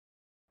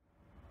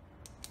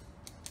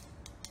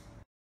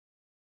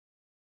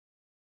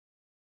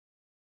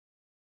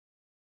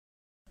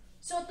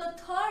So the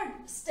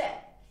third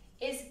step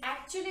is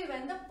actually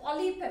when the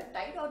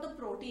polypeptide or the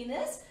protein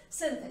is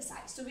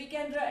synthesized. So we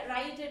can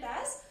write it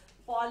as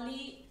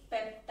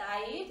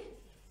polypeptide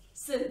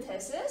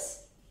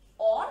synthesis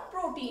or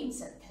protein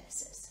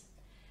synthesis.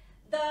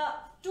 The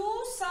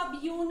two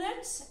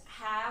subunits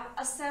have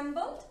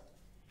assembled.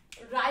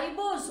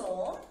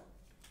 Ribosome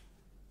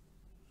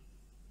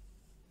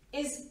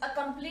is a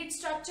complete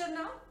structure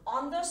now.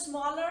 On the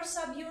smaller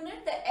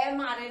subunit, the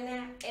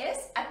mRNA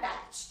is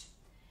attached.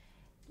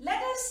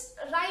 Let us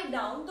write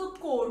down the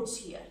codes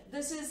here.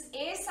 This is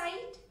A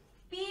site,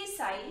 P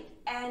site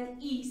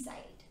and E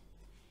site.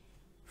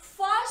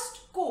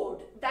 First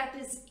code, that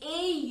is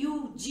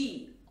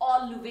AUG,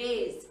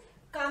 always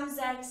comes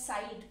at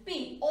site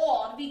P,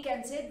 or we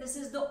can say this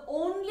is the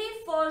only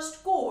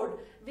first code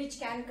which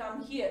can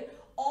come here.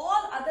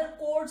 All other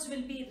codes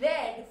will be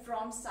read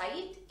from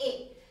site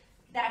A.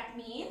 That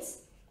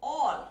means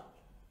all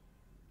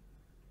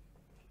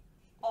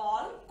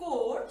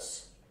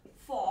codes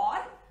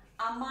for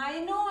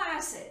amino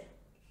acid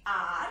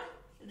are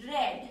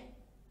read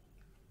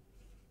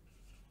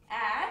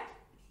at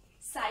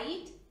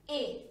site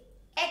A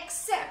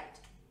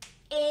except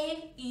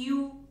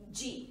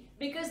AUG,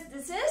 because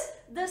this is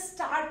the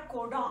start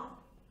codon,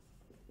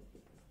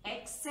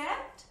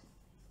 except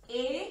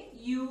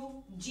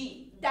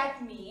AUG.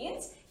 That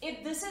means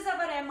if this is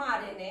our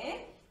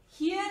mRNA,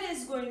 here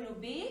is going to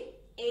be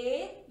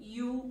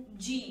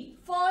AUG.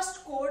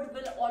 First code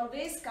will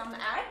always come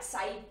at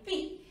site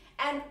P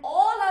and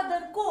all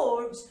other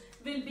codes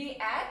will be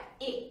at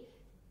A.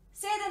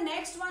 Say the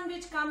next one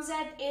which comes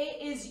at A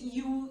is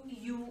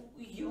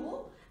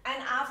UUU,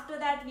 and after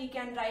that we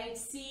can write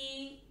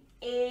C,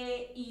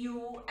 A,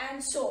 U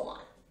and so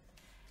on.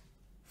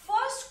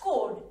 First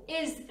code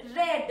is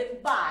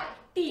read by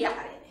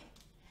tRNA,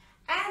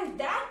 and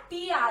that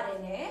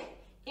tRNA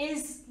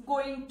is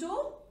going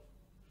to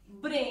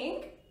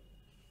bring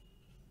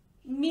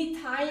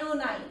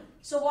methionine.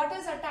 So what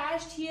is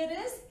attached here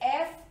is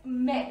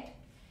F-met.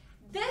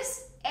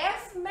 This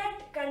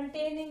F-met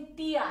containing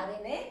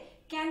tRNA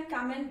can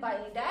come and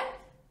bind at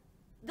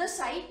the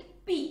site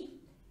P,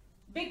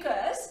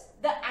 because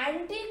the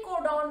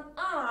anticodon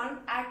arm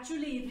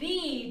actually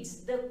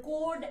reads the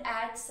code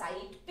at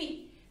site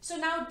P. So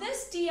now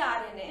this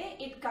tRNA,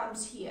 it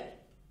comes here.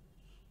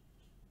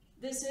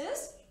 This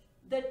is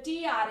the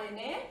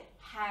tRNA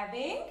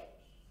having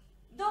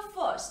the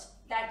first,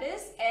 that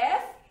is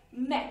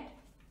F-met,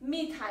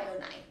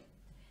 methionine.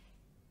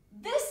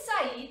 This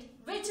site,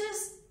 which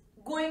is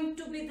going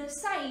to be the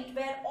site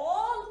where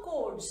all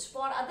codes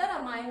for other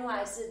amino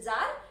acids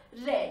are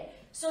read.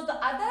 So the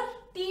other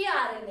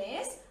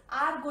tRNAs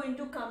are going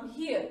to come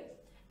here,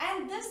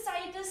 and this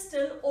site is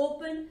still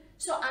open.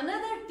 So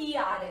another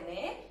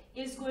tRNA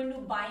is going to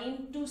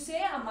bind to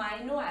say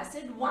amino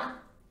acid 1,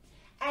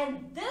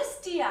 and this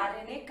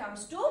tRNA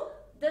comes to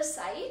the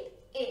site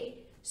A.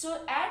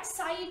 So at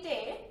site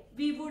A,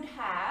 we would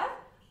have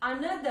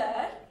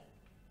another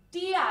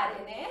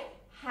tRNA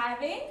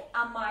having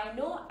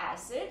amino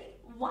acid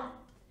 1.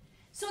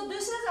 So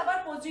this is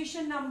our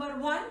position number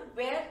 1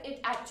 where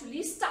it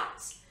actually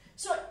starts.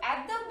 So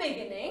at the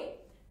beginning,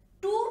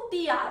 two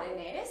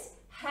tRNAs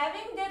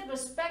having their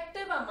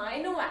respective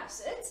amino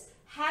acids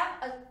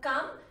have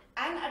come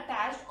and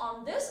attached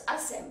on this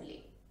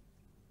assembly.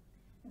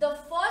 The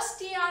first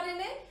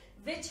tRNA,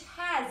 which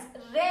has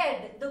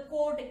read the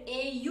code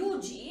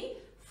AUG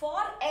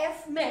for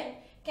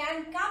F-met,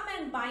 can come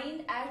and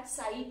bind at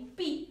site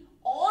P.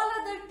 All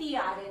other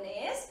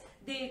tRNAs,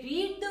 they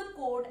read the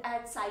code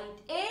at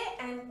site A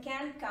and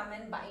can come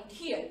and bind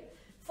here.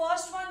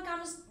 First one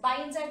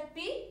binds at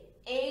P,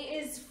 A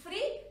is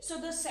free, so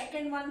the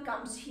second one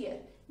comes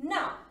here.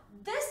 Now,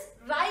 this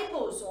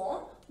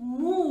ribosome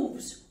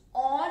moves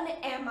on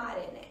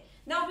mRNA.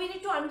 Now, we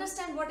need to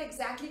understand what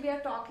exactly we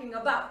are talking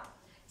about.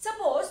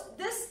 Suppose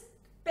this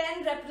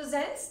pen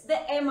represents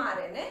the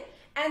mRNA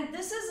and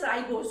this is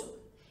ribosome.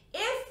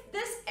 If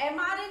this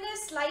mRNA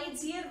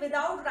slides here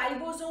without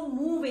ribosome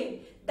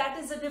moving, that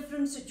is a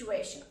different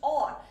situation.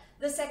 Or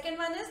the second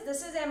one is,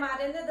 this is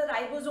mRNA, the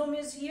ribosome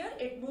is here,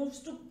 it moves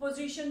to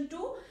position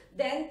 2,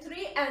 then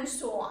 3 and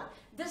so on.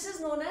 This is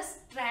known as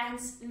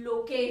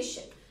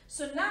translocation.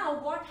 So now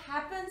what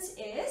happens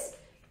is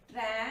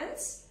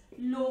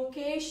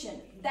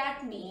translocation.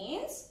 That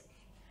means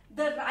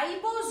the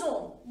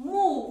ribosome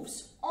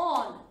moves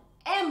on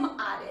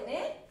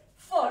mRNA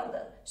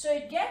further. So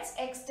it gets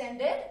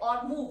extended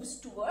or moves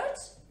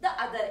towards the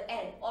other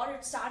end, or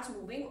it starts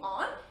moving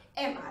on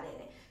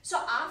mRNA. So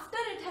after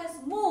it has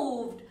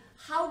moved,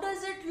 how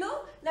does it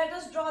look? Let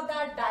us draw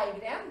that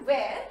diagram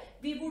where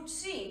we would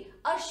see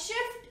a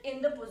shift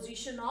in the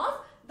position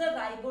of the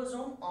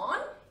ribosome on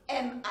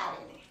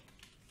mRNA.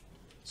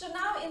 So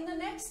now in the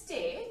next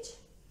stage,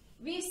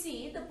 we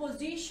see the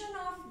position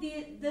of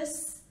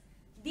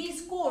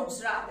these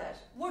codes rather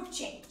would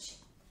change.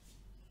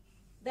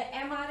 The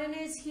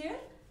mRNA is here.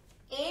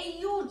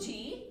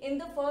 AUG in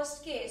the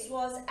first case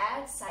was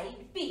at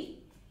site P.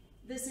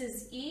 This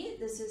is E,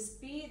 this is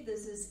P,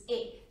 this is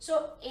A.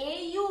 So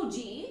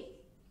AUG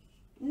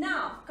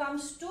now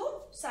comes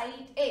to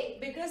site A,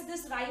 because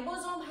this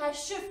ribosome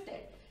has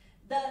shifted.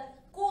 The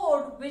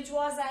code which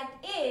was at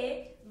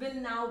A will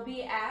now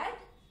be at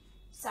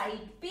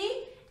site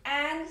B,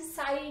 and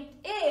site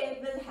A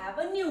will have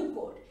a new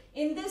code.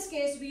 In this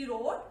case we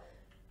wrote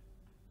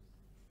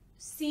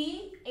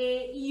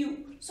CAU.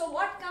 So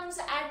what comes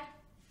at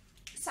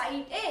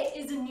site A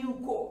is a new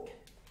code.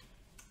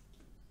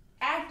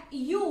 At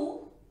E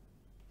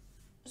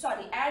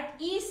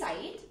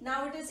site,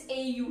 now it is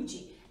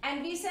AUG.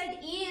 And we said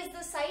E is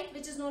the site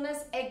which is known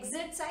as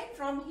exit site.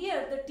 From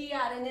here the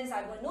tRNAs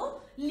are going to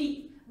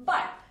leave.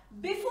 But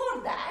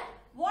before that,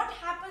 what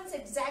happens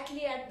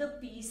exactly at the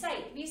P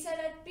site? We said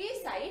at P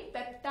site,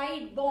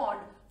 peptide bond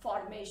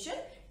formation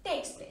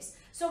takes place.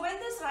 So when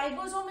this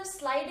ribosome is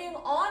sliding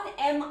on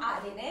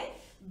mRNA,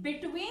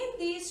 between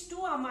these two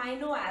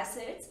amino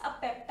acids, a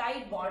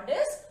peptide bond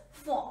is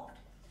formed.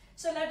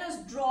 So let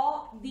us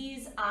draw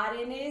these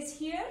RNAs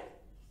here.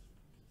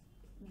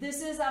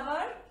 This is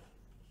our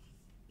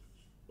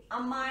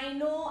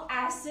amino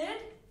acid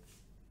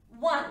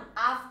 1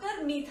 after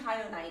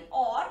methionine,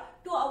 or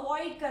to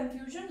avoid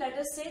confusion, let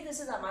us say this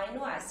is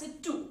amino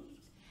acid 2.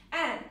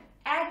 And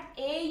at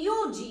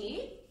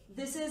AUG,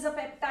 this is a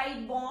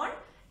peptide bond,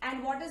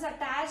 and what is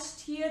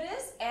attached here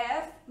is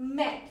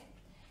F-met.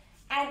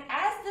 And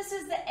as this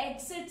is the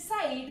exit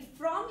site,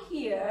 from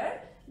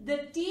here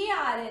the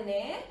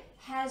tRNA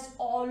has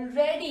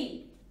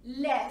already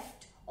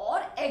left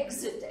or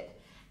exited,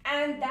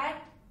 and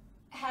that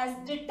has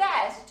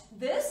detached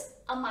this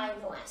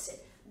amino acid.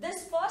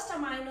 This first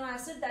amino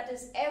acid, that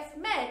is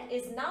F-met,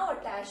 is now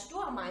attached to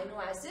amino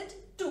acid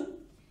 2.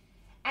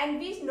 And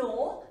we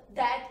know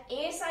that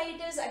A site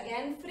is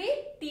again free,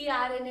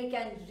 tRNA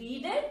can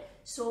read it.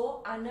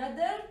 So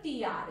another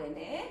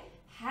tRNA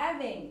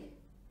having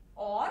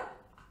or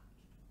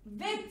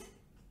with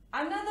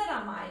another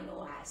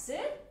amino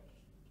acid,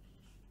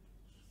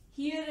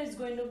 here is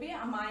going to be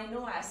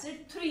amino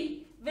acid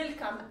 3, will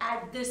come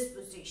at this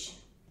position.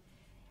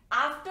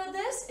 After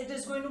this, it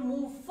is going to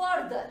move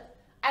further.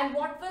 And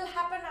what will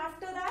happen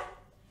after that?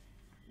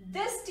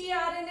 This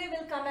tRNA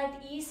will come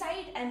at E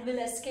site and will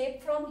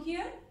escape from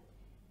here.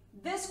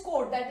 This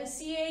code, that is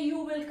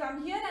CAU, will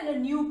come here, and a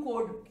new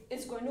code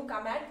is going to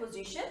come at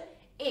position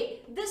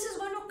A. This is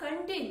going to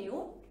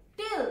continue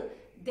till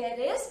there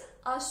is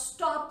a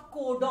stop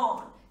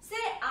codon. Say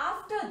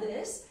after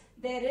this,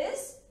 there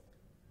is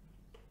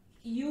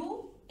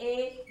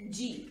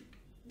UAG,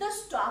 the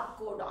stop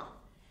codon.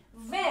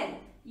 When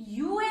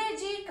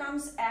UAG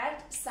comes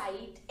at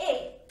site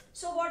A,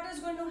 so what is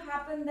going to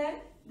happen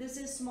then? This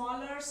is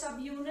smaller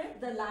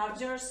subunit, the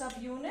larger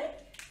subunit.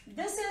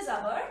 This is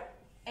our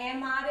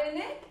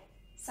mRNA,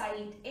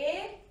 site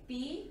A,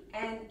 P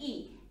and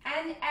E.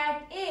 And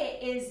at A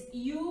is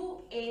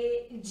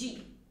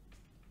UAG.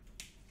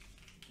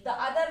 The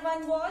other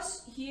one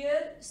was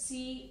here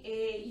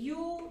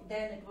CAU,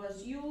 then it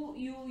was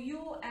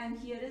UUU, and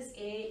here is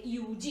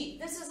AUG.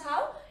 This is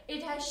how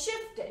it has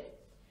shifted.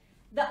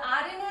 The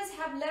RNAs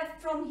have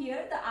left from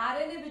here. The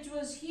RNA which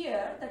was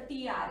here, the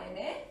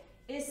tRNA,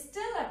 is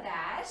still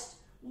attached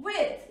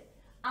with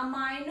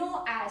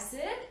amino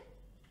acid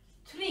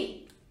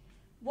 3.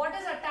 What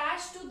is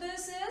attached to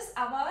this is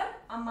our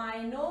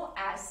amino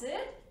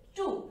acid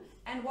 2.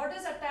 And what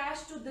is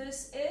attached to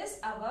this is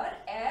our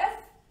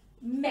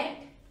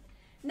F-met.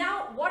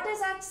 Now, what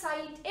is at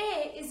site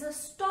A is a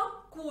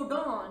stop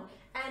codon,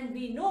 and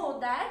we know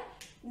that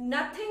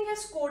nothing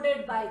is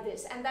coded by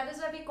this, and that is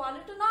why we call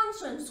it a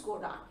nonsense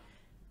codon.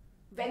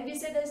 When we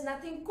say there is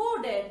nothing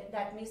coded,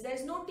 that means there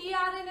is no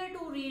tRNA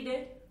to read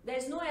it, there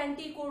is no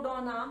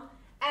anticodon arm,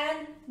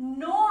 and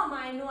no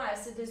amino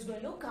acid is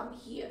going to come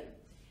here.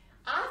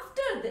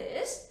 After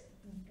this,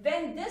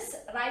 when this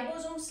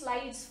ribosome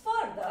slides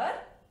further,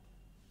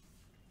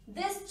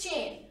 this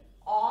chain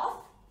of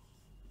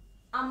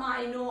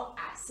amino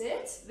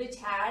acids which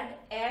had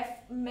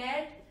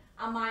F-met,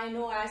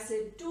 amino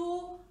acid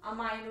 2,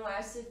 amino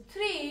acid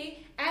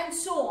 3 and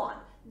so on.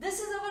 This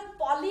is our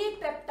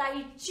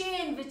polypeptide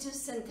chain which is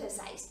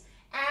synthesized,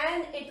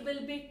 and it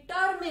will be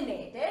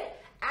terminated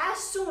as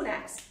soon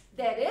as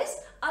there is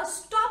a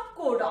stop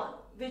codon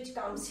which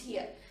comes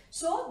here.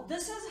 So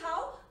this is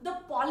how the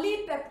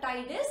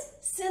polypeptide is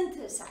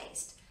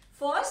synthesized.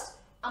 First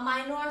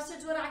amino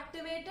acids were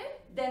activated,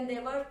 then they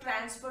were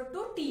transferred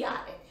to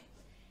tRNA.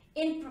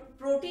 In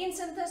protein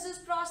synthesis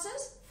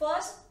process,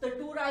 first the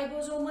two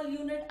ribosomal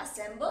unit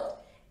assembled,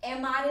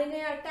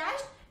 mRNA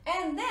attached,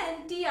 and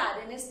then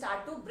tRNA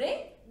start to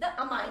bring the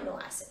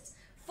amino acids.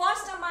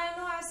 First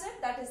amino acid,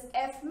 that is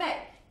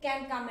F-met,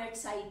 can come at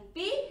site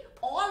P.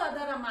 All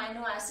other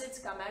amino acids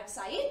come at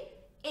site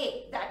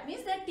A. That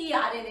means that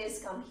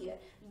tRNAs come here.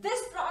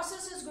 This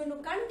process is going to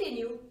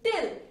continue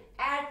till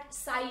at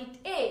site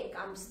A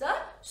comes the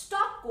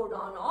stop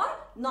codon or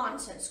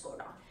nonsense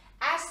codon.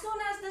 As soon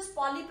as this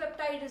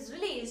polypeptide is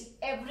released,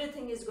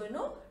 everything is going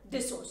to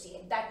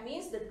dissociate. That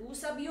means the two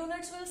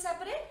subunits will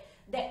separate,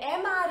 the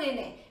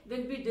mRNA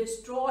will be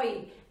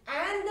destroyed,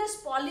 and this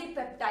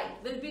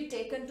polypeptide will be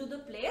taken to the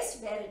place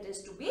where it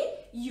is to be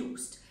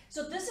used.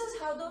 So this is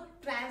how the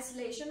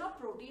translation or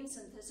protein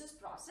synthesis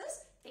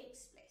process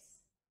takes place.